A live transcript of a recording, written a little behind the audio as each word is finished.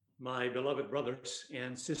My beloved brothers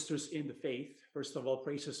and sisters in the faith, first of all,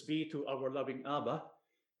 praises be to our loving Abba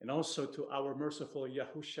and also to our merciful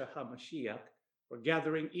Yahushua HaMashiach for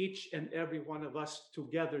gathering each and every one of us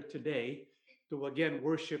together today to again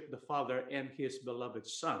worship the Father and his beloved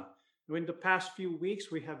Son. Now, in the past few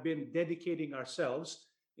weeks, we have been dedicating ourselves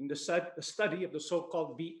in the study of the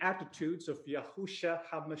so-called Beatitudes of Yahushua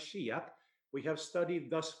HaMashiach. We have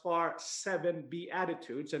studied thus far 7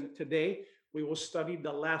 Beatitudes, and today we will study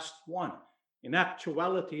the last one. In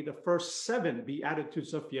actuality, the first 7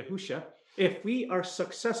 Beatitudes of Yahushua, if we are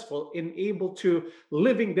successful in able to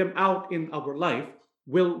living them out in our life,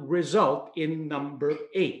 will result in number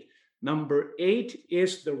 8. Number 8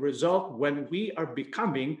 is the result when we are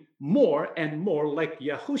becoming more and more like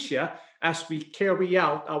Yahushua as we carry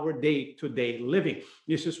out our day-to-day living.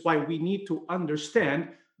 This is why we need to understand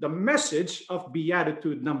the message of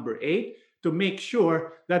Beatitude number 8 to make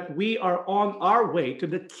sure that we are on our way to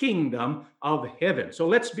the kingdom of heaven. So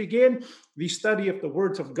let's begin the study of the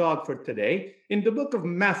words of God for today in the book of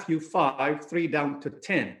Matthew 5, 3 down to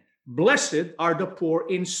 10. Blessed are the poor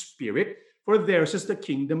in spirit, for theirs is the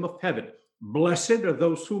kingdom of heaven. Blessed are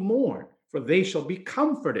those who mourn, for they shall be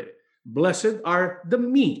comforted. Blessed are the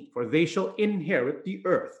meek, for they shall inherit the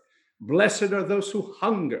earth. Blessed are those who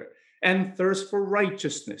hunger and thirst for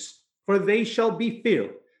righteousness, for they shall be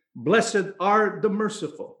filled. Blessed are the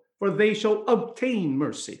merciful, for they shall obtain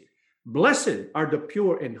mercy. Blessed are the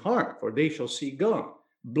pure in heart, for they shall see God.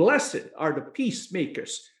 Blessed are the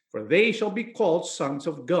peacemakers, for they shall be called sons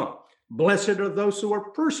of God. Blessed are those who are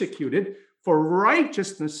persecuted for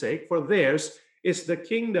righteousness' sake, for theirs is the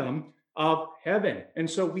kingdom of heaven. And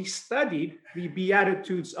so we studied the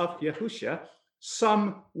Beatitudes of Yahushua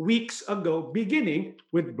some weeks ago, beginning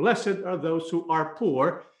with blessed are those who are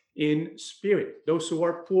poor in spirit. Those who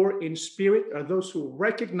are poor in spirit are those who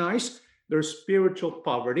recognize their spiritual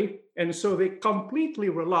poverty, and so they completely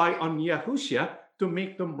rely on Yahushua to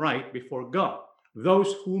make them right before God.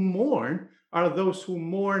 Those who mourn are those who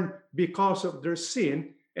mourn because of their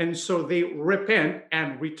sin, and so they repent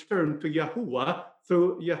and return to Yahuwah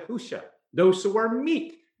through Yahushua. Those who are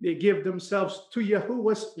meek, they give themselves to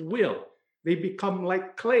Yahuwah's will. They become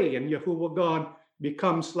like clay, and Yahuwah God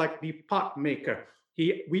becomes like the pot maker.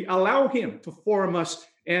 We allow him to form us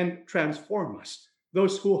and transform us.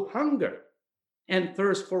 Those who hunger and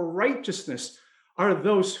thirst for righteousness are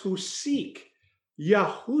those who seek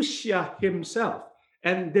Yahushua himself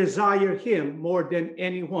and desire him more than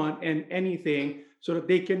anyone and anything so that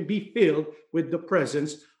they can be filled with the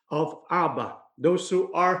presence of Abba. Those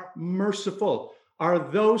who are merciful are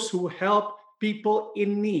those who help people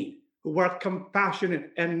in need, who are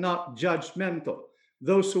compassionate and not judgmental.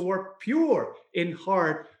 Those who are pure in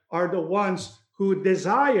heart are the ones who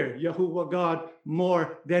desire Yahuwah God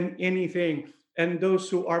more than anything. And those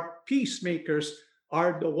who are peacemakers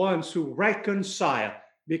are the ones who reconcile,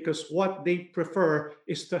 because what they prefer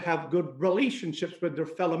is to have good relationships with their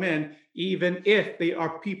fellow men, even if they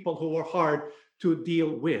are people who are hard to deal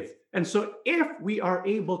with. And so if we are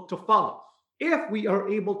able to follow, if we are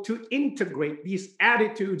able to integrate these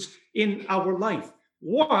attitudes in our life,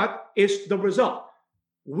 what is the result?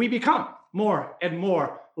 We become more and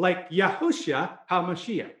more like Yahushua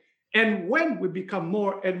HaMashiach. And when we become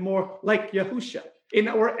more and more like Yahushua in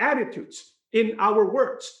our attitudes, in our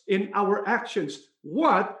words, in our actions,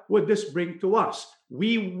 what would this bring to us?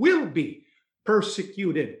 We will be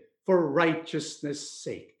persecuted for righteousness'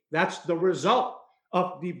 sake. That's the result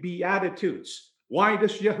of the Beatitudes. Why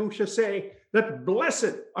does Yahushua say that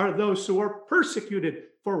blessed are those who are persecuted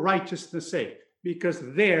for righteousness' sake? Because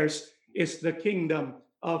theirs is the kingdom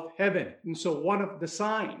of heaven. And so one of the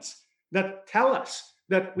signs that tell us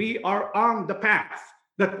that we are on the path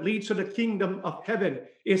that leads to the kingdom of heaven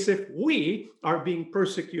is if we are being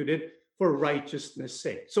persecuted for righteousness'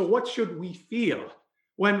 sake. So what should we feel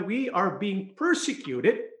when we are being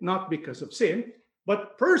persecuted, not because of sin,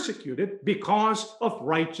 but persecuted because of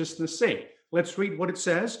righteousness' sake? Let's read what it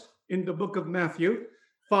says in the book of Matthew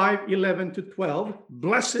 5:11 to 12.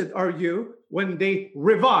 Blessed are you when they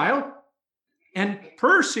revile and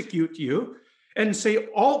persecute you and say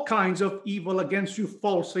all kinds of evil against you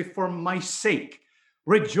falsely for my sake.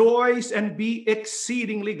 Rejoice and be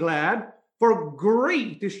exceedingly glad, for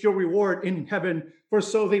great is your reward in heaven, for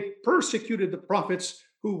so they persecuted the prophets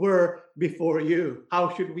who were before you.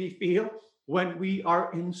 How should we feel when we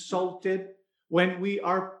are insulted, when we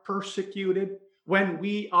are persecuted, when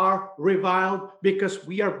we are reviled because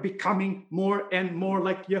we are becoming more and more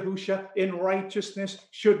like Yahushua in righteousness?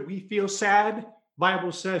 Should we feel sad?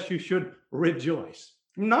 Bible says you should rejoice.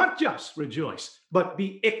 Not just rejoice, but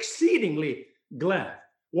be exceedingly glad.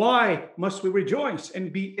 Why must we rejoice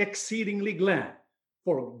and be exceedingly glad?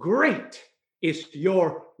 For great is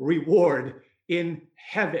your reward in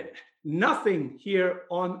heaven. Nothing here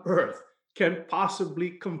on earth can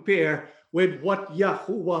possibly compare with what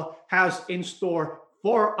Yahuwah has in store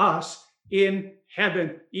for us in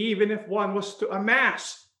heaven. Even if one was to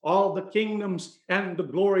amass all the kingdoms and the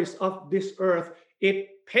glories of this earth,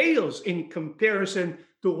 it pales in comparison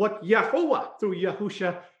to what Yahuwah through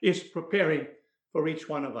Yahusha is preparing for each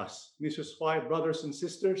one of us. This is why, brothers and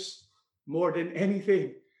sisters, more than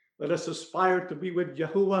anything, let us aspire to be with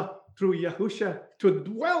Yahuwah through Yahusha, to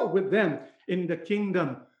dwell with them in the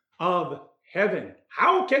kingdom of heaven.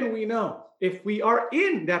 How can we know if we are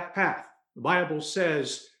in that path? The Bible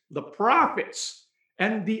says the prophets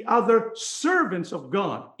and the other servants of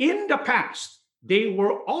God in the past, they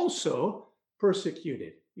were also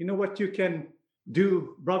persecuted. You know what you can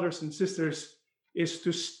do, brothers and sisters, is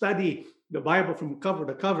to study the Bible from cover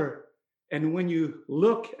to cover. And when you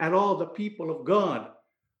look at all the people of God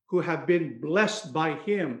who have been blessed by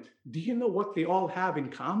him, do you know what they all have in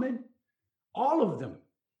common? All of them,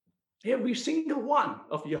 every single one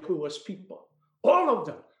of Yahuwah's people, all of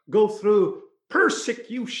them go through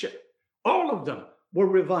persecution. All of them were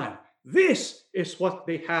reviled. This is what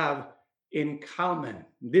they have in common.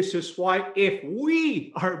 This is why if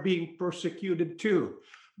we are being persecuted too,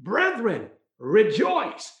 brethren,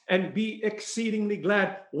 rejoice and be exceedingly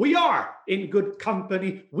glad. We are in good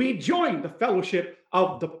company. We join the fellowship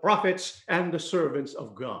of the prophets and the servants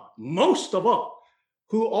of God. Most of all,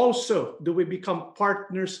 who also do we become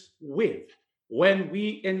partners with when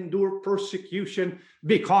we endure persecution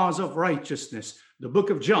because of righteousness? The book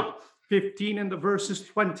of John 15 and the verses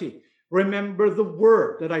 20. Remember the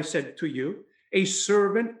word that I said to you, a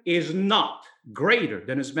servant is not greater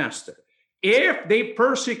than his master. If they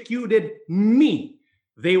persecuted me,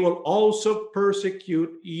 they will also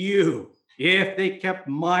persecute you. If they kept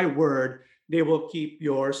my word, they will keep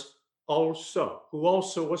yours also. Who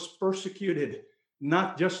also was persecuted?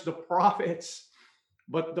 Not just the prophets,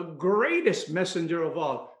 but the greatest messenger of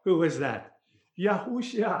all. Who is that?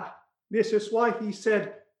 Yahushua. This is why he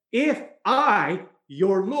said, if I,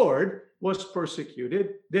 your Lord, was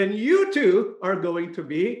persecuted, then you too are going to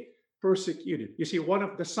be persecuted. You see, one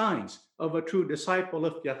of the signs of a true disciple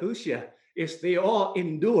of Yahushua is they all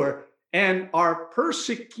endure and are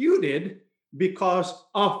persecuted because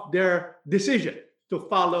of their decision to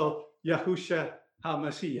follow Yahushua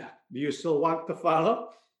HaMashiach. Do you still want to follow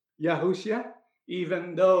Yahushua?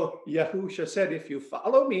 Even though Yahushua said, if you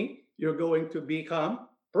follow me, you're going to become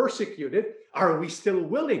persecuted. Are we still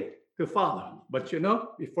willing to follow? But you know,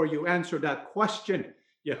 before you answer that question,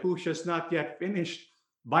 Yahushua's not yet finished.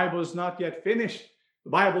 Bible is not yet finished.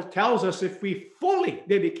 The Bible tells us if we fully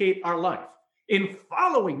dedicate our life in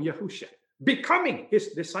following Yahushua, becoming his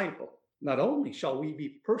disciple, not only shall we be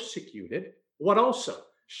persecuted, what also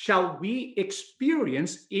shall we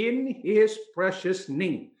experience in his precious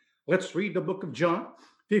name? Let's read the book of John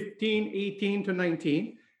 15, 18 to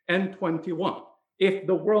 19 and 21. If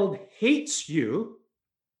the world hates you,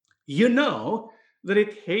 you know that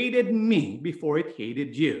it hated me before it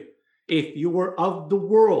hated you. If you were of the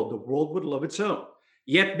world would love its own.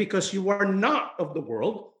 Yet because you are not of the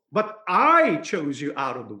world, but I chose you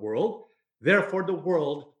out of the world, therefore the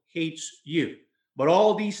world hates you. But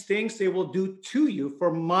all these things they will do to you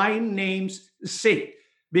for my name's sake,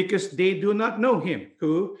 because they do not know him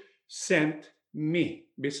who sent me.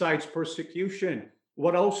 Besides persecution,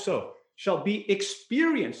 what also shall be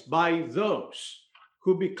experienced by those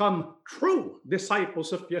who become true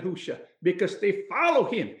disciples of Yahushua, because they follow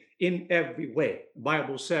him in every way. The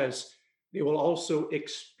Bible says they will also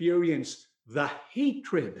experience the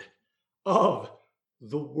hatred of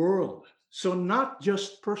the world. So not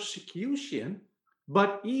just persecution,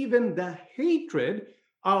 but even the hatred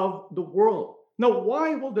of the world. Now,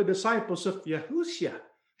 why will the disciples of Yahushua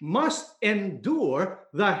must endure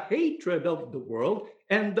the hatred of the world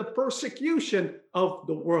and the persecution of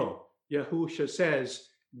the world? Yahushua says,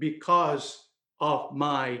 because of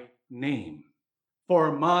my name.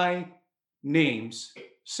 For my name's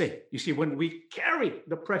sake. You see, when we carry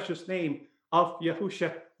the precious name of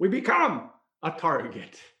Yahushua, we become a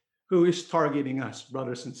target. Who is targeting us,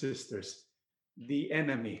 brothers and sisters? The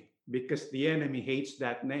enemy, because the enemy hates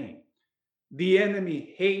that name. The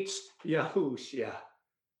enemy hates Yahushua.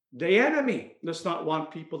 The enemy does not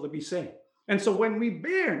want people to be saved. And so when we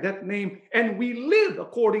bear that name and we live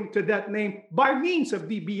according to that name by means of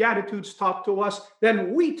the Beatitudes taught to us,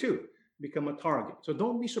 then we too become a target. So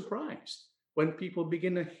don't be surprised when people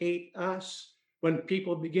begin to hate us, when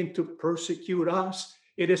people begin to persecute us.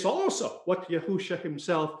 It is also what Yahushua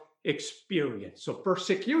himself experience. So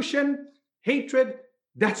persecution, hatred,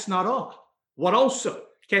 that's not all. What also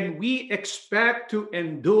can we expect to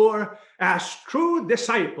endure as true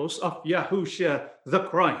disciples of Yahushua the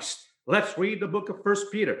Christ? Let's read the book of 1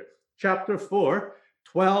 Peter, chapter 4,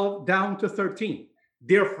 12 down to 13.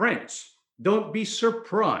 Dear friends, don't be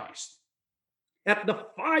surprised at the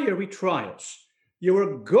fiery trials you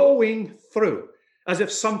are going through as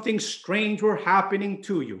if something strange were happening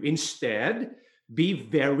to you. Instead, be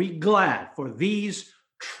very glad, for these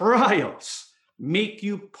trials make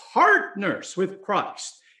you partners with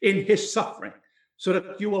Christ in his suffering, so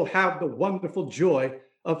that you will have the wonderful joy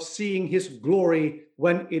of seeing his glory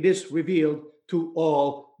when it is revealed to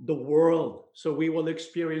all the world. So we will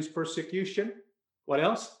experience persecution. What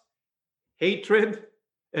else? Hatred.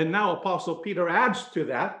 And now Apostle Peter adds to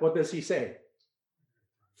that. What does he say?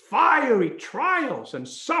 Fiery trials and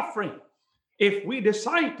suffering. If we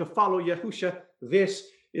decide to follow Yahushua, this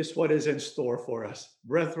is what is in store for us.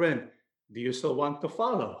 Brethren, do you still want to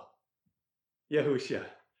follow Yahushua?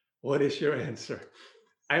 What is your answer?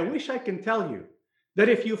 I wish I can tell you that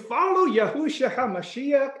if you follow Yahushua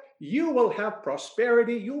HaMashiach, you will have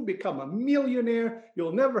prosperity. You'll become a millionaire.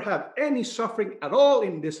 You'll never have any suffering at all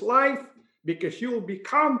in this life because you will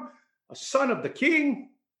become a son of the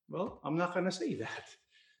king. Well, I'm not going to say that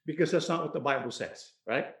because that's not what the Bible says,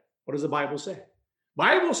 right? What does the Bible say?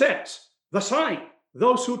 Bible says, the sign,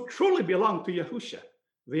 those who truly belong to Yahushua,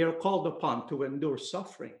 they are called upon to endure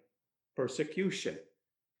suffering, persecution,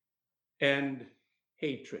 and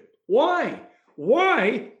hatred. Why?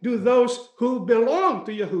 Why do those who belong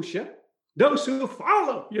to Yahushua, those who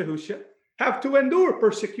follow Yahushua, have to endure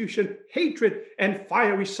persecution, hatred, and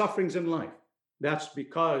fiery sufferings in life? That's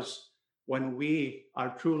because when we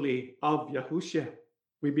are truly of Yahushua,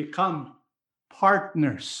 we become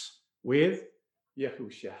partners with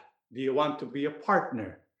Yahushua. Do you want to be a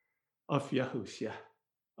partner of Yahushua?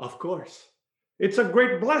 Of course. It's a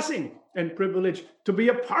great blessing and privilege to be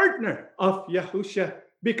a partner of Yahushua,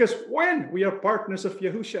 because when we are partners of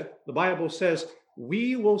Yahushua, the Bible says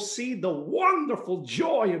we will see the wonderful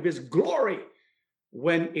joy of his glory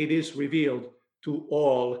when it is revealed to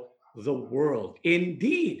all the world.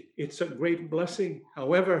 Indeed, it's a great blessing.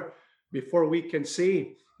 However, before we can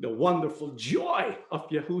see the wonderful joy of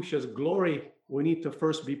Yahushua's glory, we need to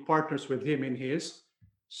first be partners with him in his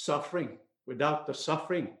suffering. Without the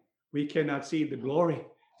suffering, we cannot see the glory,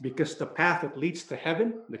 because the path that leads to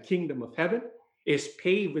heaven, the kingdom of heaven, is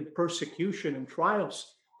paved with persecution and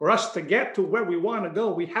trials. For us to get to where we want to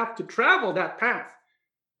go, we have to travel that path.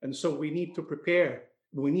 And so we need to prepare.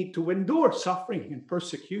 We need to endure suffering and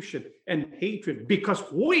persecution and hatred because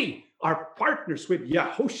we are partners with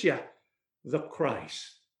Yahushua the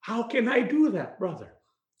Christ. How can I do that, brother?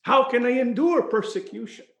 How can I endure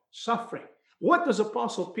persecution, suffering? What does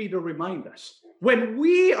Apostle Peter remind us? When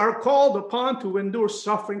we are called upon to endure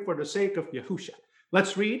suffering for the sake of Yahushua.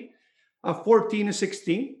 Let's read 14 and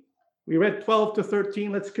 16. We read 12 to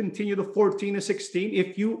 13. Let's continue to 14 and 16.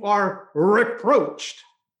 If you are reproached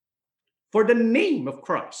for the name of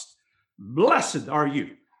Christ, blessed are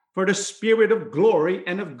you, for the Spirit of glory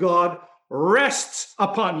and of God rests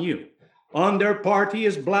upon you. On their part he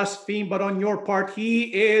is blasphemed, but on your part he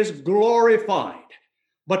is glorified.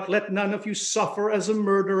 But let none of you suffer as a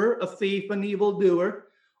murderer, a thief, an evildoer,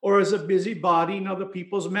 or as a busybody in other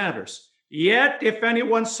people's matters. Yet if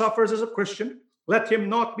anyone suffers as a Christian, let him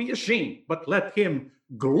not be ashamed, but let him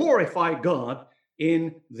glorify God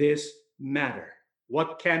in this matter.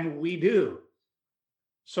 What can we do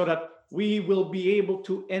so that we will be able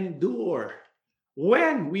to endure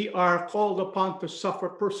when we are called upon to suffer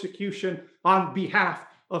persecution on behalf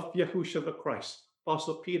of Yahushua the Christ?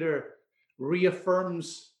 Apostle Peter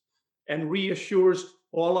reaffirms and reassures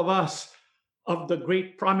all of us of the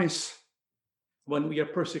great promise when we are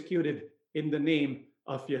persecuted in the name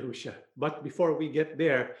of Yahushua. But before we get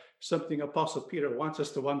there, something Apostle Peter wants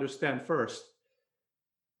us to understand first.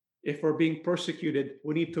 If we're being persecuted,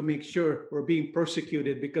 we need to make sure we're being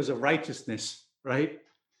persecuted because of righteousness, right?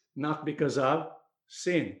 Not because of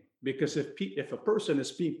sin. Because if a person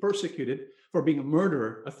is being persecuted for being a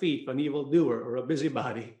murderer, a thief, an evildoer, or a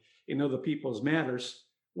busybody in other people's matters,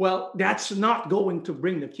 well, that's not going to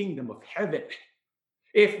bring the kingdom of heaven.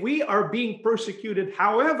 If we are being persecuted,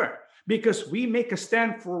 however, because we make a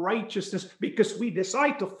stand for righteousness, because we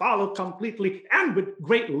decide to follow completely and with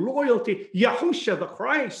great loyalty Yahushua the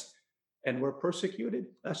Christ, and we're persecuted,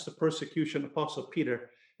 that's the persecution Apostle Peter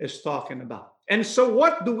is talking about. And so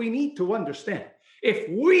what do we need to understand? If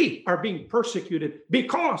we are being persecuted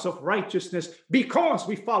because of righteousness, because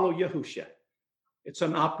we follow Yahushua, it's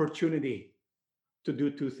an opportunity to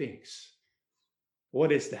do two things.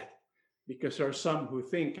 What is that? Because there are some who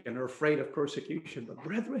think and are afraid of persecution. But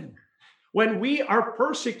brethren, when we are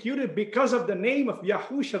persecuted because of the name of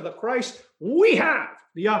Yahushua the Christ, we have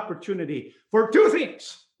the opportunity for two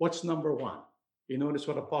things. What's number one? You notice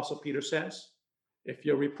what Apostle Peter says? If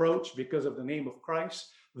you're reproached because of the name of Christ,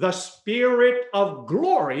 the Spirit of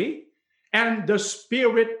glory and the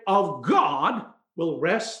Spirit of God will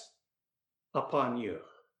rest upon you.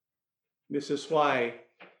 This is why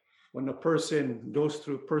when a person goes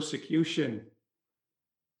through persecution,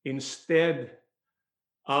 instead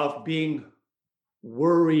of being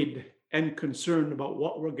worried and concerned about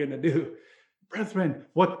what we're going to do, brethren,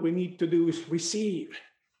 what we need to do is receive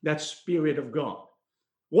that Spirit of God.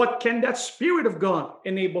 What can that Spirit of God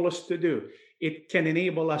enable us to do? It can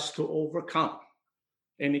enable us to overcome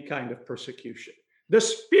any kind of persecution. The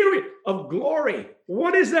Spirit of glory,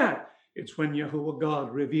 what is that? It's when Yahuwah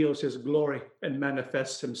God reveals his glory and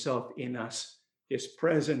manifests himself in us. His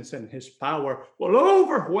presence and his power will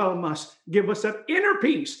overwhelm us, give us that inner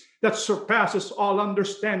peace that surpasses all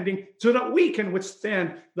understanding so that we can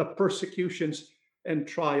withstand the persecutions and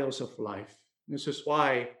trials of life. This is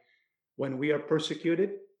why when we are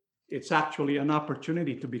persecuted, it's actually an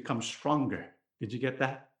opportunity to become stronger. Did you get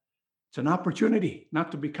that? It's an opportunity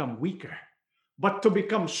not to become weaker, but to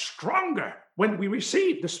become stronger when we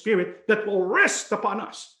receive the Spirit that will rest upon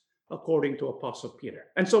us, according to Apostle Peter.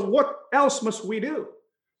 And so what else must we do?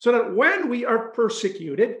 So that when we are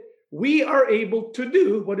persecuted, we are able to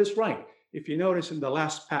do what is right. If you notice in the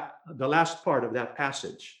last part of that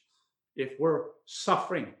passage, if we're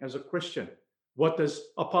suffering as a Christian, what does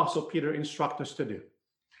Apostle Peter instruct us to do?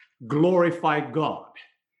 Glorify God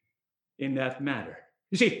in that matter.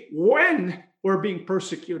 You see, when we're being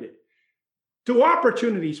persecuted, two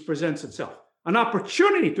opportunities presents itself. An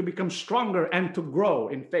opportunity to become stronger and to grow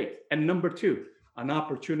in faith. And number two, an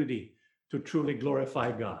opportunity to truly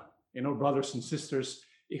glorify God. You know, brothers and sisters,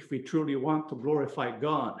 if we truly want to glorify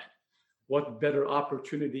God, what better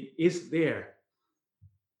opportunity is there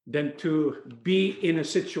than to be in a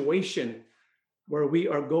situation where we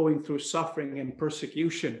are going through suffering and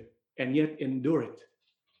persecution and yet endure it?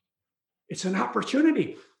 It's an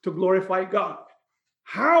opportunity to glorify God.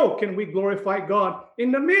 How can we glorify God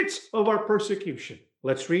in the midst of our persecution?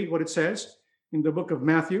 Let's read what it says in the book of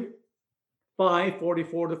Matthew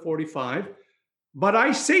 5:44-45. But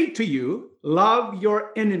I say to you, love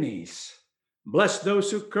your enemies, bless those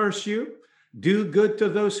who curse you, do good to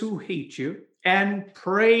those who hate you, and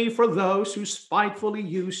pray for those who spitefully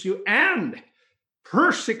use you and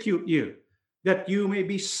persecute you, that you may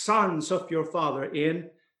be sons of your Father in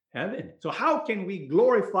heaven. So how can we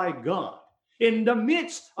glorify God in the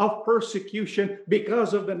midst of persecution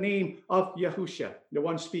because of the name of Yahushua? The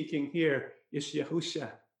one speaking here is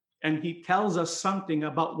Yahushua. And he tells us something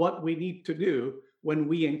about what we need to do when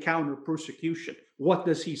we encounter persecution. What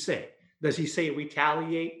does he say? Does he say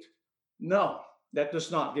retaliate? No, that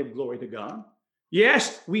does not give glory to God.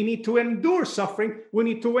 Yes, we need to endure suffering. We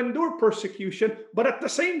need to endure persecution. But at the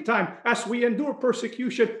same time, as we endure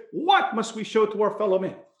persecution, what must we show to our fellow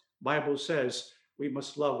men? Bible says we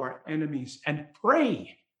must love our enemies and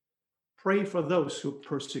pray. Pray for those who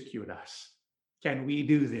persecute us. Can we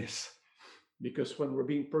do this? Because when we're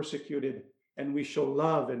being persecuted and we show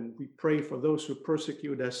love and we pray for those who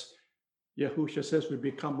persecute us, Yahushua says we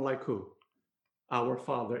become like who? Our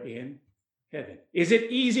Father in heaven. Is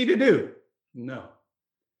it easy to do? No.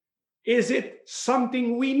 Is it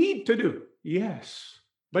something we need to do? Yes.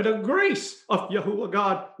 By the grace of Yahuwah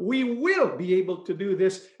God, we will be able to do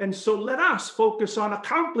this. And so let us focus on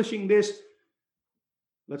accomplishing this.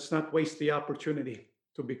 Let's not waste the opportunity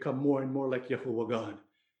to become more and more like Yahuwah God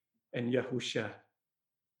and Yahushua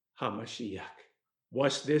HaMashiach.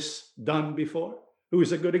 Was this done before? Who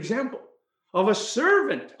is a good example of a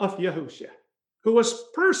servant of Yahushua who was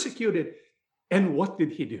persecuted. And what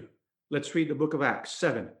did he do? Let's read the book of Acts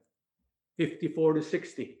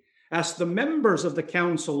 7:54-60. As the members of the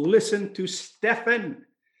council listened to Stephen,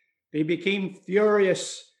 they became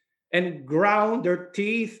furious and ground their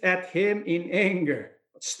teeth at him in anger.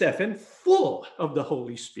 But Stephen, full of the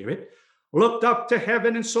Holy Spirit, looked up to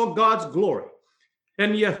heaven and saw God's glory,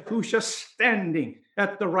 and Yahushua standing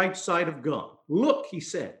at the right side of God. Look, he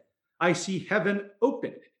said, I see heaven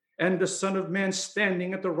opened, and the Son of Man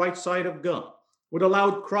standing at the right side of God. With a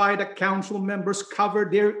loud cry, the council members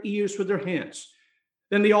covered their ears with their hands.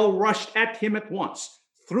 Then they all rushed at him at once,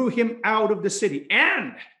 threw him out of the city,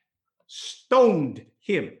 and stoned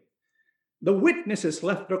him. The witnesses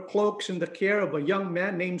left their cloaks in the care of a young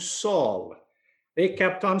man named Saul. They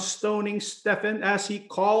kept on stoning Stephen as he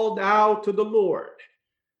called out to the Lord,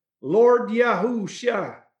 Lord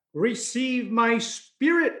Yahushua, receive my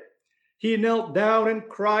spirit. He knelt down and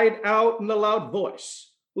cried out in a loud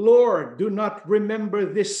voice, Lord, do not remember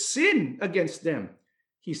this sin against them.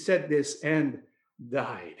 He said this and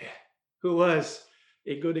died. Who was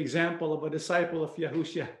a good example of a disciple of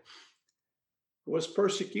Yahushua, who was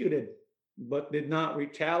persecuted but did not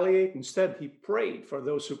retaliate. Instead, he prayed for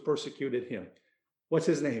those who persecuted him. What's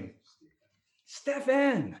his name?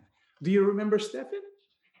 Stephen. Do you remember Stephen?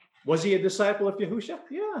 Was he a disciple of Yahushua?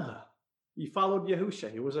 Yeah. He followed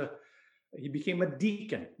Yahushua. He became a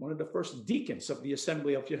deacon, one of the first deacons of the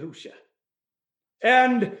assembly of Yahushua.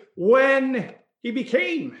 And when he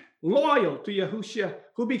became loyal to Yahushua,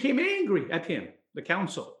 who became angry at him, the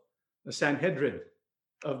council, the Sanhedrin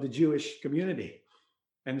of the Jewish community.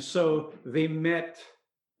 And so they met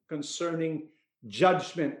concerning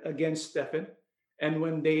judgment against Stephen. And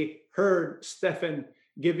when they heard Stephen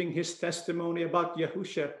giving his testimony about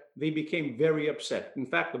Yahushua, they became very upset. In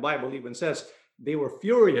fact, the Bible even says they were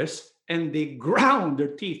furious and they ground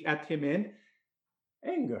their teeth at him in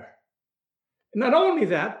anger. Not only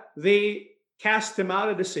that, they cast him out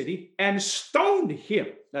of the city and stoned him.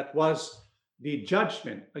 That was the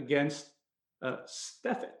judgment against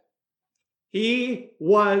Stephen. He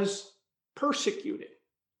was persecuted.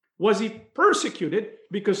 Was he persecuted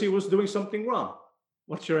because he was doing something wrong?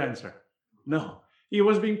 What's your answer? No. He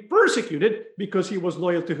was being persecuted because he was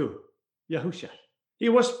loyal to who? Yahushua. He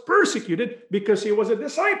was persecuted because he was a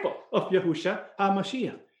disciple of Yahushua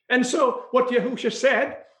HaMashiach. And so what Yahushua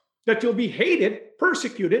said, that you'll be hated,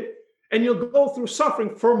 persecuted, and you'll go through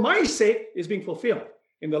suffering for my sake, is being fulfilled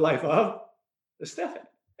in the life of Stephen.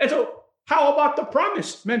 And so how about the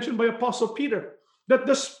promise mentioned by Apostle Peter, that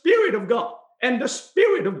the Spirit of God and the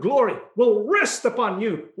Spirit of glory will rest upon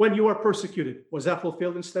you when you are persecuted? Was that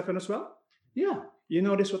fulfilled in Stephen as well? Yeah. You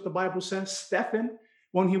notice what the Bible says? Stephen,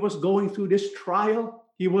 when he was going through this trial,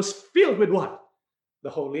 he was filled with what? The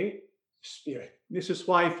Holy Spirit. This is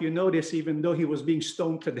why, if you notice, even though he was being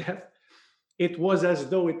stoned to death, it was as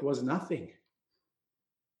though it was nothing.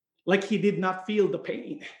 Like he did not feel the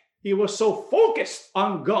pain. He was so focused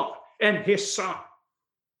on God and his Son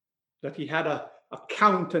that he had a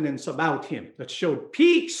countenance about him that showed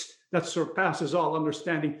peace that surpasses all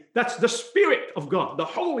understanding. That's the Spirit of God, the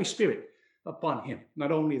Holy Spirit upon him.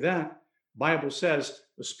 Not only that, Bible says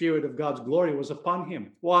the Spirit of God's glory was upon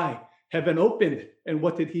him. Why? Heaven opened, and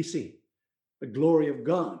what did he see? The glory of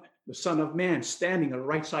God, the Son of Man standing on the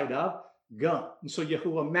right side of God. And so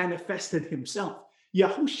Yahuwah manifested himself.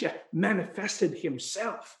 Yahushua manifested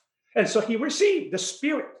himself. And so he received the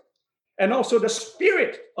Spirit and also the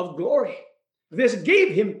Spirit of glory. This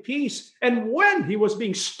gave him peace. And when he was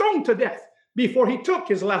being stoned to death, before he took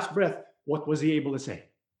his last breath, what was he able to say?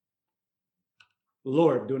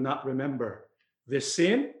 Lord, do not remember this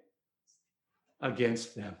sin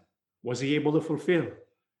against them. Was he able to fulfill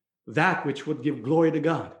that which would give glory to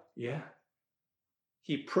God? Yeah.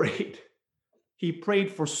 He prayed. He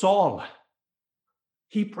prayed for Saul.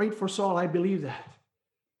 He prayed for Saul. I believe that.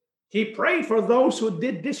 He prayed for those who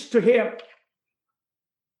did this to him.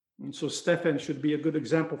 And so Stephen should be a good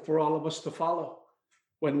example for all of us to follow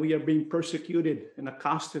when we are being persecuted and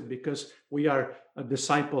accosted because we are a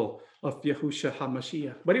disciple of Yahushua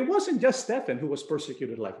HaMashiach. But it wasn't just Stephen who was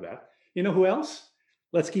persecuted like that. You know who else?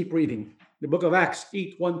 Let's keep reading. The book of Acts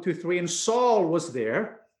 8, 1-3. And Saul was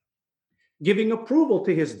there, giving approval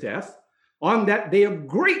to his death. On that day, a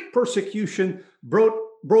great persecution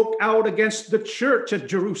broke out against the church at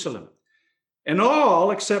Jerusalem. And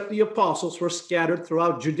all except the apostles were scattered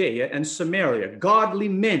throughout Judea and Samaria. Godly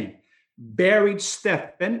men buried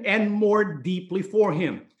Stephen and mourned deeply for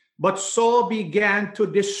him. But Saul began to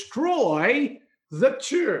destroy the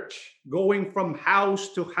church. Going from house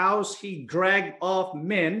to house, he dragged off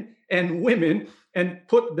men and women and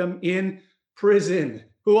put them in prison,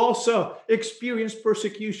 who also experienced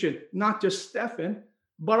persecution, not just Stephen,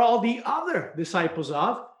 but all the other disciples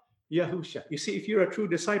of Yahushua. You see, if you're a true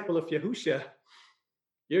disciple of Yahushua,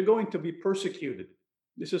 you're going to be persecuted.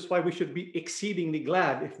 This is why we should be exceedingly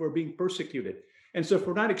glad if we're being persecuted. And so if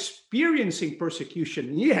we're not experiencing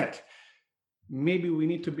persecution yet, maybe we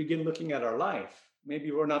need to begin looking at our life.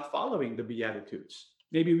 Maybe we're not following the Beatitudes.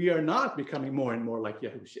 Maybe we are not becoming more and more like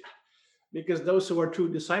Yahushua. Because those who are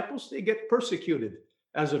true disciples, they get persecuted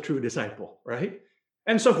as a true disciple, right?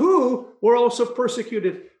 And so who were also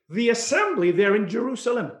persecuted? The assembly there in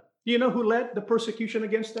Jerusalem. Do you know who led the persecution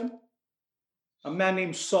against them? A man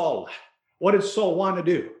named Saul. What did Saul want to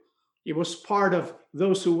do? He was part of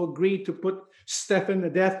those who agreed to put Stephen to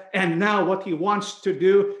death. And now what he wants to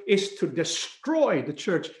do is to destroy the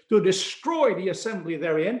church, to destroy the assembly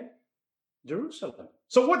there in Jerusalem.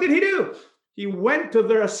 So what did he do? He went to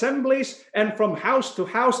their assemblies and from house to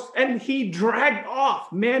house, and he dragged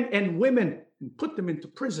off men and women and put them into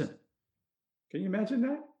prison. Can you imagine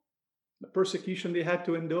that? The persecution they had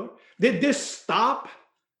to endure. Did this stop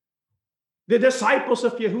the disciples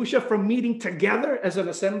of Yahushua from meeting together as an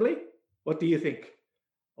assembly? What do you think?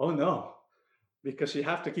 Oh no, because you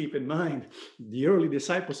have to keep in mind, the early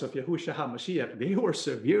disciples of Yahushua HaMashiach, they were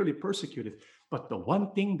severely persecuted. But the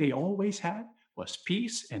one thing they always had was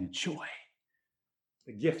peace and joy.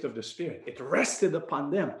 The gift of the Spirit. It rested upon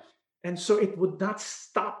them. And so it would not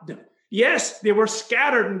stop them. Yes, they were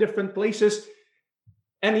scattered in different places.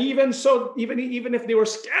 And even so, even if they were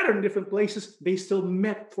scattered in different places, they still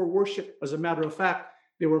met for worship. As a matter of fact,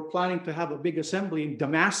 they were planning to have a big assembly in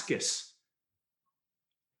Damascus.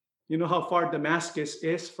 You know how far Damascus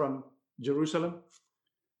is from Jerusalem?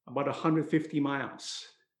 About 150 miles.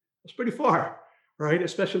 It's pretty far, right?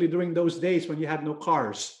 Especially during those days when you had no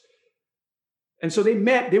cars. And so they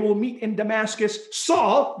will meet in Damascus.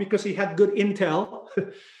 Saul, because he had good intel,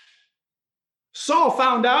 Saul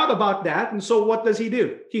found out about that. And so what does he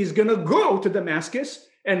do? He's going to go to Damascus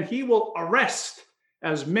and he will arrest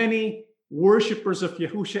as many worshipers of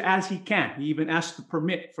Yahushua as he can. He even asked a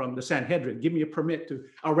permit from the Sanhedrin. Give me a permit to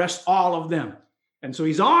arrest all of them. And so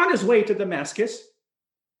he's on his way to Damascus,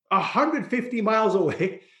 150 miles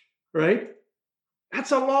away, right?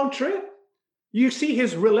 That's a long trip. You see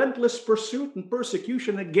his relentless pursuit and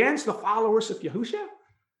persecution against the followers of Yahushua?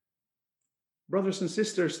 Brothers and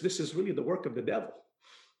sisters, this is really the work of the devil.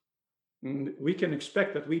 And we can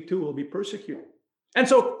expect that we too will be persecuted. And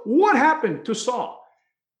so what happened to Saul?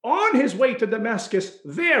 On his way to Damascus,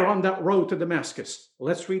 there on that road to Damascus,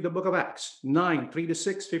 let's read the book of Acts 9,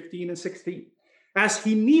 3-6, 15 and 16. As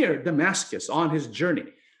he neared Damascus on his journey,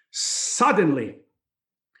 suddenly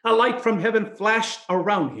a light from heaven flashed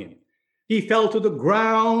around him. He fell to the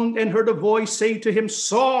ground and heard a voice say to him,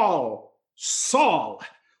 Saul, Saul,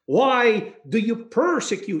 why do you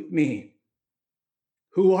persecute me?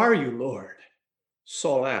 Who are you, Lord?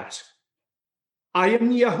 Saul asked. I am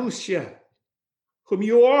Yahushua, whom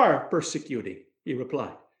you are persecuting, he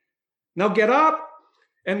replied. Now get up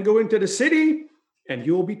and go into the city, and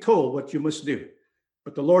you will be told what you must do.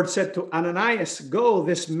 But the Lord said to Ananias, go,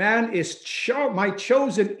 this man is my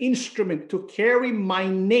chosen instrument to carry my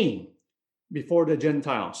name before the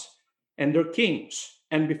Gentiles and their kings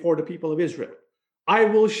and before the people of Israel. I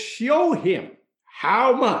will show him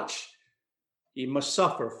how much he must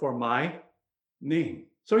suffer for my name.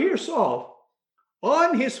 So here's Saul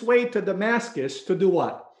on his way to Damascus to do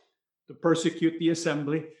what? To persecute the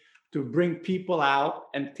assembly, to bring people out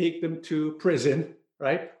and take them to prison,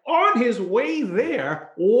 right? On his way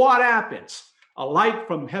there, what happens? A light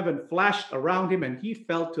from heaven flashed around him and he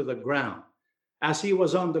fell to the ground. As he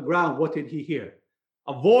was on the ground, what did he hear?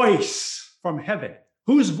 A voice from heaven.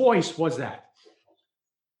 Whose voice was that?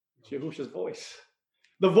 Yahushua's voice.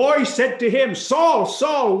 The voice said to him, Saul,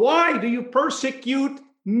 Saul, why do you persecute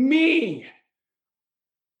me?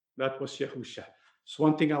 That was Yahushua. It's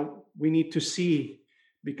one thing we need to see,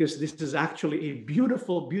 because this is actually a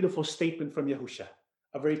beautiful, beautiful statement from Yahushua,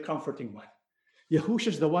 a very comforting one. Yahushua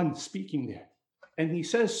is the one speaking there. And he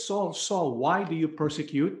says, Saul, Saul, why do you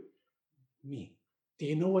persecute me? Do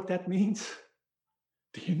you know what that means?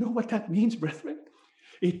 Do you know what that means, brethren?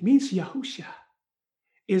 It means Yahushua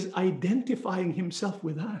is identifying himself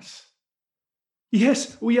with us.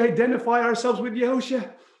 Yes, we identify ourselves with Yahushua,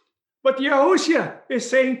 but Yahushua is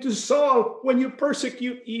saying to Saul, when you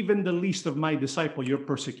persecute even the least of my disciple, you're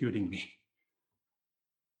persecuting me.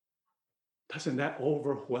 Doesn't that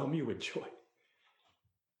overwhelm you with joy?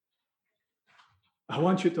 I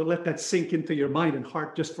want you to let that sink into your mind and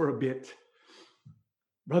heart just for a bit.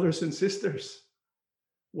 Brothers and sisters,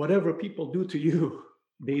 whatever people do to you,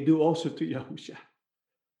 they do also to Yahushua.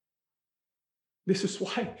 This is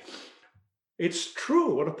why it's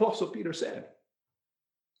true what Apostle Peter said.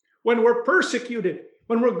 When we're persecuted,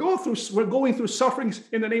 when we're going through sufferings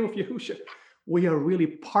in the name of Yahushua, we are really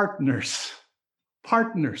partners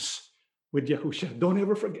with Yahushua. Don't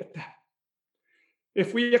ever forget that.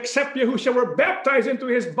 If we accept Yahushua, we're baptized into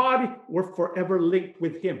his body, we're forever linked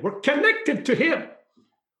with him. We're connected to him.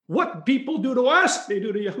 What people do to us, they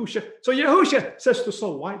do to Yahushua. So Yahushua says to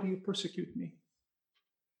Saul, why do you persecute me?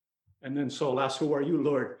 And then Saul asks, who are you,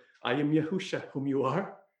 Lord? I am Yahushua, whom you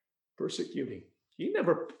are persecuting. He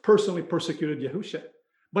never personally persecuted Yahushua.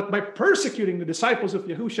 But by persecuting the disciples of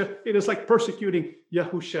Yahushua, it is like persecuting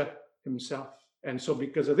Yahushua himself. And so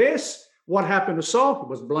because of this, what happened to Saul? He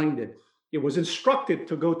was blinded. He was instructed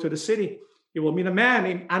to go to the city. He will meet a man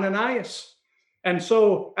named Ananias. And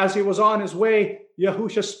so, as he was on his way,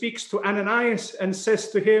 Yahusha speaks to Ananias and says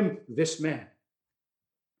to him, "This man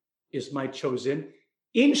is my chosen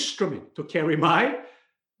instrument to carry my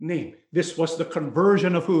name." This was the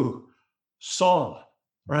conversion of who? Saul,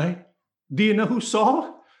 right? Do you know who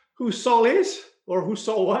Saul? Who Saul is? Or who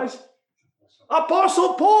Saul was?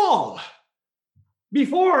 Apostle Paul.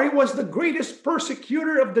 Before, he was the greatest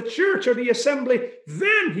persecutor of the church or the assembly.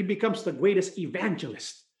 Then he becomes the greatest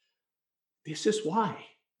evangelist. This is why,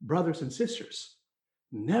 brothers and sisters,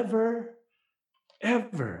 never,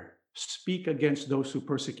 ever speak against those who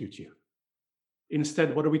persecute you.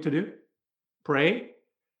 Instead, what are we to do? Pray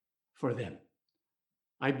for them.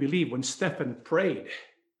 I believe when Stephen prayed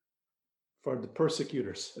for the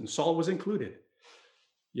persecutors, and Saul was included,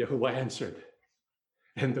 Yahuwah answered.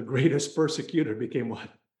 And the greatest persecutor became what?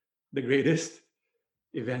 The greatest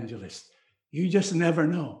evangelist. You just never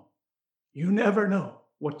know. You never know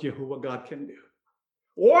what Yahuwah God can do.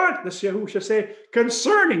 What does Yahusha say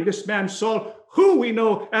concerning this man Saul, who we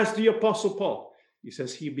know as the Apostle Paul? He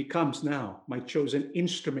says, he becomes now my chosen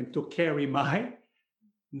instrument to carry my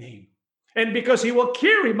name. And because he will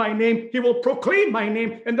carry my name, he will proclaim my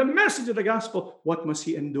name and the message of the gospel. What must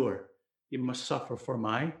he endure? He must suffer for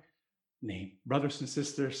my name. Brothers and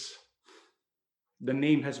sisters, the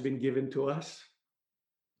name has been given to us.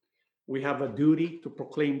 We have a duty to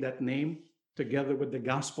proclaim that name together with the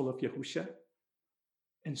gospel of Yahusha.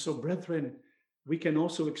 And so, brethren, we can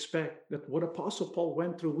also expect that what Apostle Paul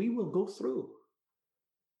went through, we will go through.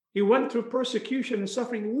 He went through persecution and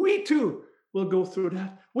suffering. We too will go through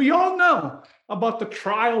that. We all know about the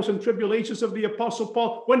trials and tribulations of the Apostle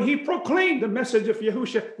Paul. When he proclaimed the message of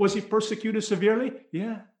Yahusha, was he persecuted severely?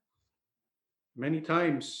 Yeah. Many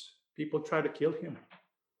times people try to kill him.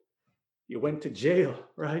 He went to jail,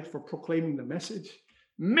 right, for proclaiming the message.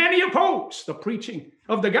 Many opposed the preaching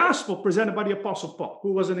of the gospel presented by the Apostle Paul,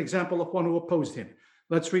 who was an example of one who opposed him.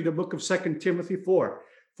 Let's read the book of 2 Timothy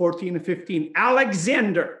 4:14 and 15.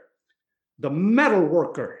 Alexander, the metal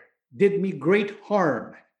worker, did me great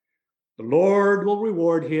harm. The Lord will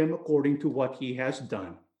reward him according to what he has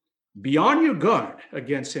done. Be on your guard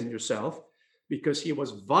against him yourself, because he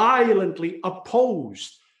was violently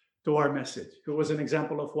opposed to our message. Who was an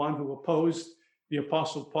example of one who opposed the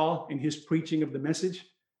Apostle Paul in his preaching of the message?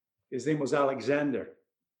 His name was Alexander.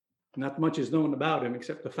 Not much is known about him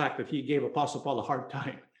except the fact that he gave Apostle Paul a hard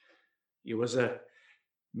time. He was a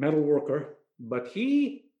metal worker, but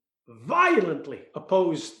he violently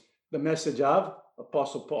opposed the message of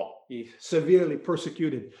Apostle Paul. He severely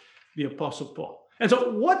persecuted the Apostle Paul. And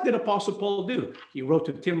so what did Apostle Paul do? He wrote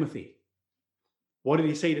to Timothy. What did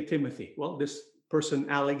he say to Timothy? Well, this person,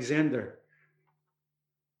 Alexander,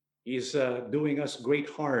 is doing us great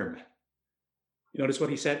harm. You notice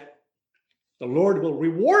what he said? The Lord will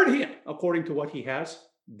reward him according to what he has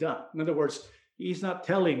done. In other words, he's not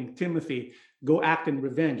telling Timothy, go act in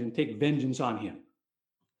revenge and take vengeance on him.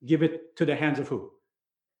 Give it to the hands of who?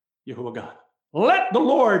 Yahuwah God. Let the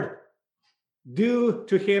Lord do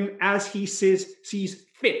to him as he sees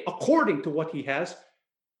fit, according to what he has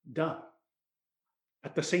done.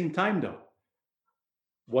 At the same time, though,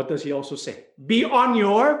 what does he also say? Be on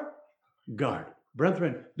your guard.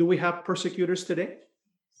 Brethren, do we have persecutors today?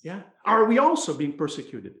 Yeah. Are we also being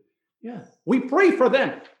persecuted? Yeah. We pray for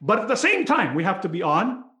them, but at the same time, we have to be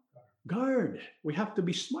on guard. We have to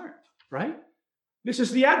be smart, right? This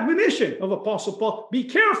is the admonition of Apostle Paul. Be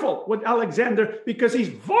careful with Alexander because he's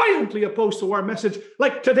violently opposed to our message.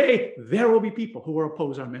 Like today, there will be people who will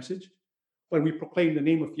oppose our message. When we proclaim the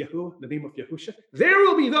name of Yahuwah, the name of Yahusha, there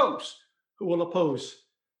will be those who will oppose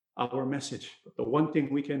our message. But the one thing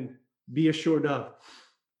we can be assured of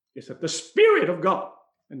is that the Spirit of God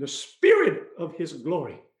and the Spirit of His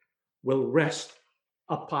glory will rest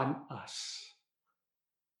upon us.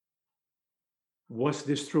 Was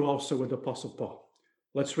this true also with Apostle Paul?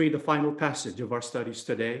 Let's read the final passage of our studies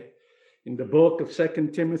today. In the book of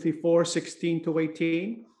 2 Timothy 4:16 to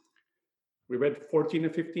 18. We read 14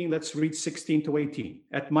 and 15. Let's read 16 to 18.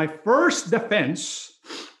 At my first defense,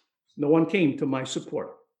 no one came to my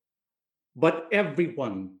support, but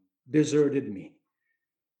everyone deserted me.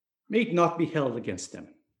 May it not be held against them.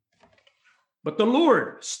 But the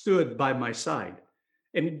Lord stood by my side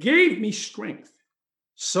and gave me strength,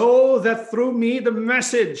 so that through me the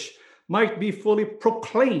message might be fully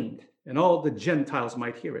proclaimed and all the Gentiles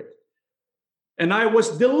might hear it. And I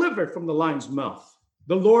was delivered from the lion's mouth.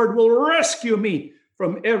 The Lord will rescue me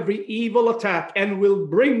from every evil attack and will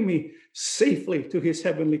bring me safely to his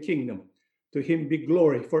heavenly kingdom. To him be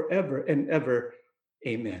glory forever and ever.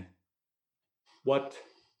 Amen. What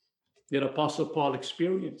did Apostle Paul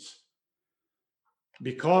experience?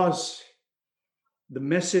 Because the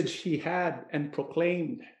message he had and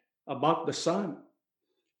proclaimed about the Son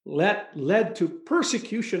led to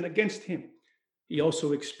persecution against him, he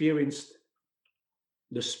also experienced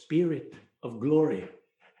the Spirit of glory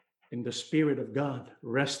and the Spirit of God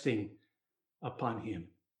resting upon him.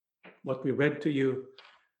 What we read to you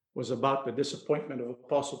was about the disappointment of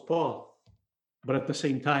Apostle Paul, but at the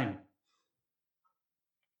same time,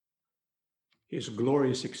 his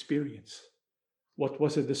glorious experience. What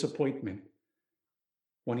was a disappointment?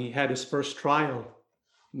 When he had his first trial,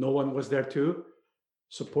 no one was there to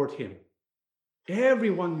support him.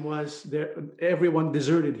 Everyone was there, everyone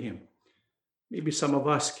deserted him. Maybe some of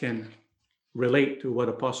us can relate to what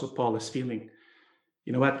Apostle Paul is feeling.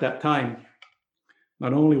 You know, at that time,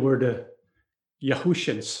 not only were the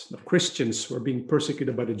Yahushans, the Christians, were being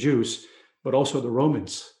persecuted by the Jews, but also the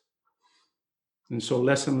Romans. And so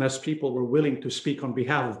less and less people were willing to speak on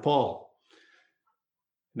behalf of Paul.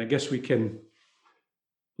 And I guess we can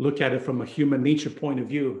look at it from a human nature point of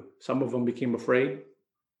view. Some of them became afraid.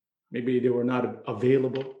 Maybe they were not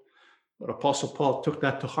available. But Apostle Paul took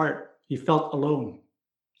that to heart. He felt alone.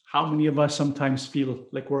 How many of us sometimes feel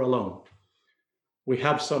like we're alone? We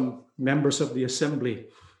have some members of the assembly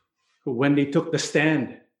who, when they took the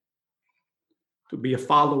stand to be a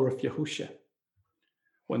follower of Yahushua,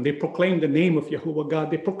 when they proclaimed the name of Yahuwah God,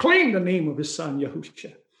 they proclaimed the name of his son,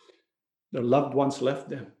 Yahushua. Their loved ones left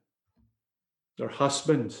them. Their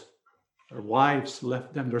husbands, their wives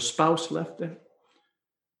left them. Their spouse left them.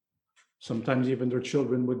 Sometimes even their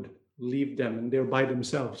children would leave them and they're by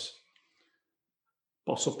themselves.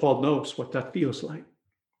 Apostle Paul knows what that feels like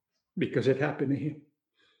because it happened to him.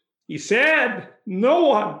 He said, no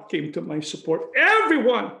one came to my support.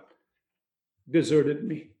 Everyone deserted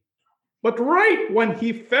me. But right when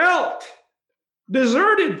he felt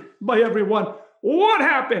deserted by everyone, what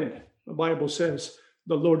happened? The Bible says,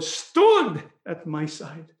 the Lord stood at my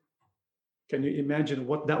side. Can you imagine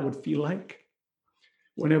what that would feel like?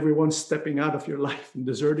 When everyone's stepping out of your life and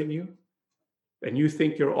deserting you, and you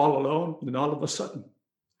think you're all alone, and all of a sudden,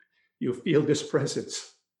 you feel this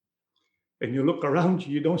presence. And you look around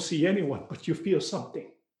you, you don't see anyone, but you feel something.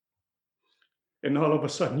 And all of a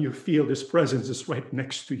sudden, you feel this presence is right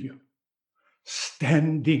next to you,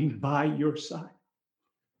 standing by your side.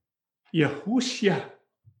 Yahushua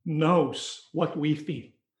knows what we feel.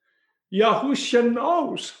 Yahushua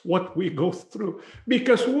knows what we go through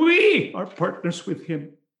because we are partners with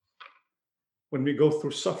him. When we go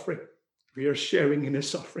through suffering, we are sharing in his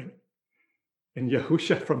suffering. And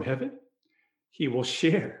Yahushua from heaven, he will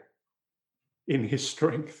share in his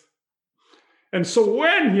strength. And so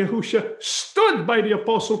when Yahushua stood by the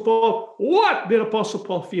Apostle Paul, what did Apostle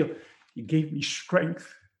Paul feel? He gave me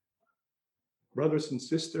strength. Brothers and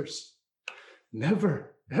sisters,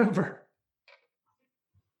 never, ever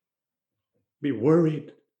be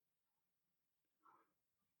worried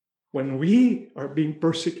when we are being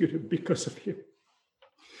persecuted because of him.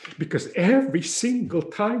 Because every single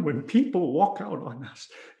time when people walk out on us,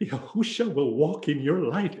 Yahushua will walk in your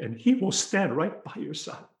life and he will stand right by your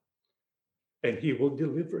side. And he will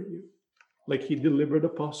deliver you like he delivered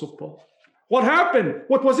Apostle Paul. What happened?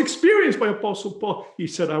 What was experienced by Apostle Paul? He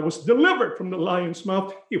said, I was delivered from the lion's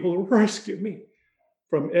mouth. He will rescue me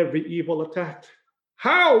from every evil attack.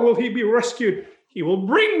 How will he be rescued? He will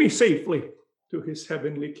bring me safely to his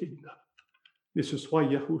heavenly kingdom. This is why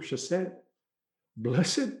Yahushua said,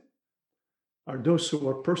 blessed are those who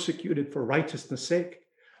are persecuted for righteousness' sake,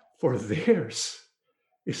 for theirs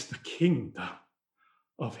is the kingdom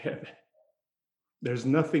of heaven. There's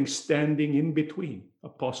nothing standing in between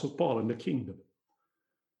Apostle Paul and the kingdom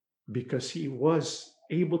because he was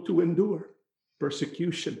able to endure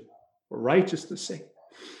persecution for righteousness' sake.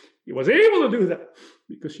 He was able to do that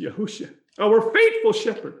because Yahushua, our faithful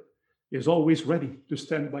shepherd, is always ready to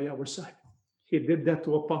stand by our side. He did that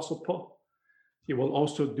to Apostle Paul. He will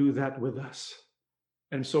also do that with us.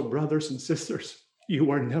 And so, brothers and sisters,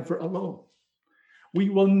 you are never alone. We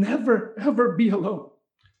will never, ever be alone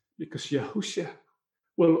because Yahushua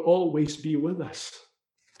will always be with us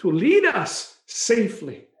to lead us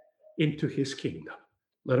safely into his kingdom.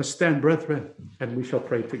 Let us stand, brethren, and we shall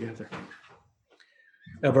pray together.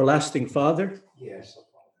 Everlasting Father, Yes, Father.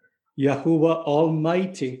 Yahuwah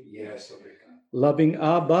Almighty, Yes, loving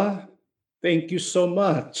Abba, thank you so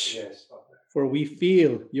much. yes, Father. For we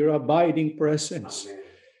feel your abiding presence, Amen.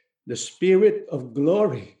 the Spirit of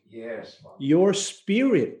glory, Yes, Father. your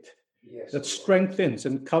Spirit Yes, that Lord. strengthens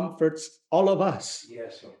and comforts all of us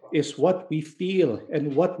Yes, Father. is what we feel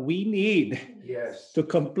and what we need Yes. to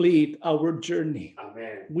complete our journey.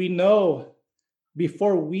 Amen. We know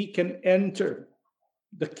before we can enter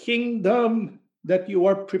the kingdom that you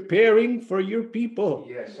are preparing for your people.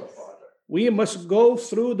 Yes, oh Father. We must go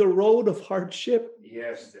through the road of hardship,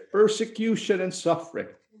 Yes, dear. persecution, and suffering.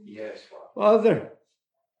 Yes, Father. Father,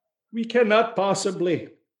 we cannot possibly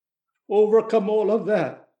overcome all of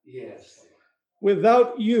that Yes.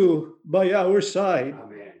 without you by our side.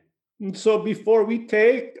 Amen. And so before we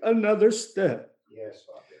take another step, Yes,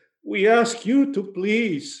 Father. we ask you to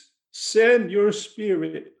please send your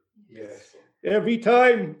Spirit. Yes. Every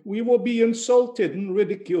time we will be insulted and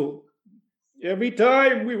ridiculed, every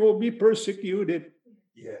time we will be persecuted,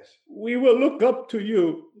 Yes. we will look up to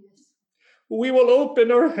you. We will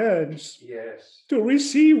open our hands Yes. to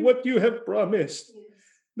receive what you have promised.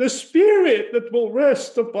 The Spirit that will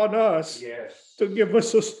rest upon us Yes. to give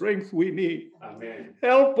us the strength we need. Amen.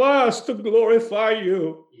 Help us to glorify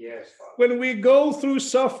you Yes, Father. when we go through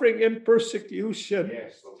suffering and persecution.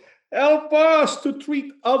 Yes, Lord. Help us to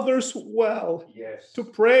treat others well, Yes. to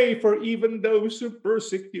pray for even those who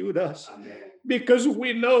persecute us, Amen. because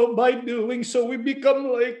we know by doing so we become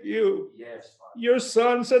like you, Yes, Father. your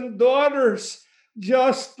sons and daughters,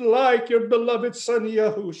 just like your beloved son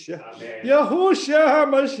Yahushua. Amen. Yahushua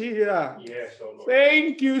HaMashiach, Yes, oh Lord.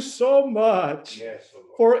 thank you so much Yes, oh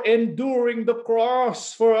Lord. for enduring the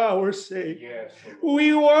cross for our sake. Yes, oh Lord.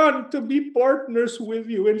 We want to be partners with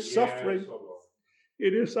you in Yes, suffering. oh Lord.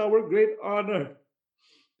 It is our great honor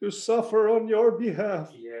to suffer on your behalf,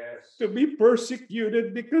 Yes. to be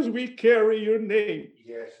persecuted because we carry your name.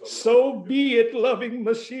 Yes, oh Lord. So be it, loving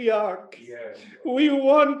Mashiach. Yes. We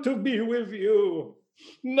want to be with you.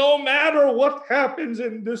 No matter what happens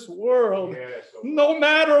in this world, Yes, oh Lord. no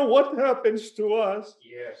matter what happens to us,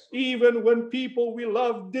 Yes. even when people we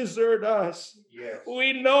love desert us, Yes.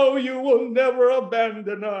 we know you will never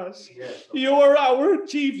abandon us. Yes. You are our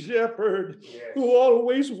chief shepherd Yes. who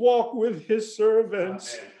always walk with his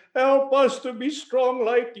servants. Amen. Help us to be strong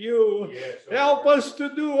like you. Yes. oh Help Lord. us to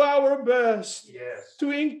do our best Yes. to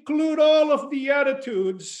include all of the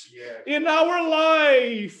attitudes Yes. in our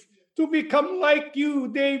life to become like you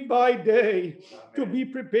day by day, to Amen. be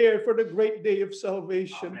prepared for the great day of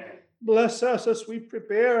salvation. Amen. Bless us as we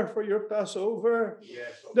prepare for your Passover,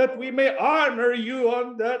 Yes. oh that Lord. we may honor you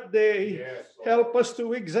on that day. Yes. oh Help Lord. us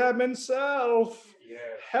to examine self. Yes.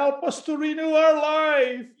 Help us to renew our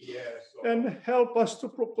life, Yes. oh and Lord. help us to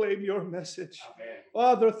proclaim your message. Amen.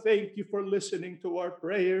 Father, thank you for listening to our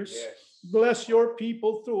prayers. Yes. Bless your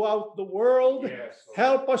people throughout the world. Yes. oh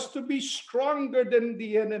Help us to be stronger than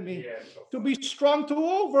the Lord. enemy, Yes. oh to Father. be strong to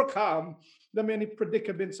overcome the many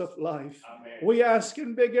predicaments of life. Amen. We ask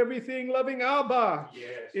and beg everything, loving Abba,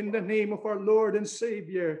 Yes. in the Father. name of our Lord and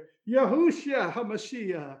Savior, Yahushua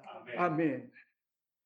HaMashiach. Amen. Amen.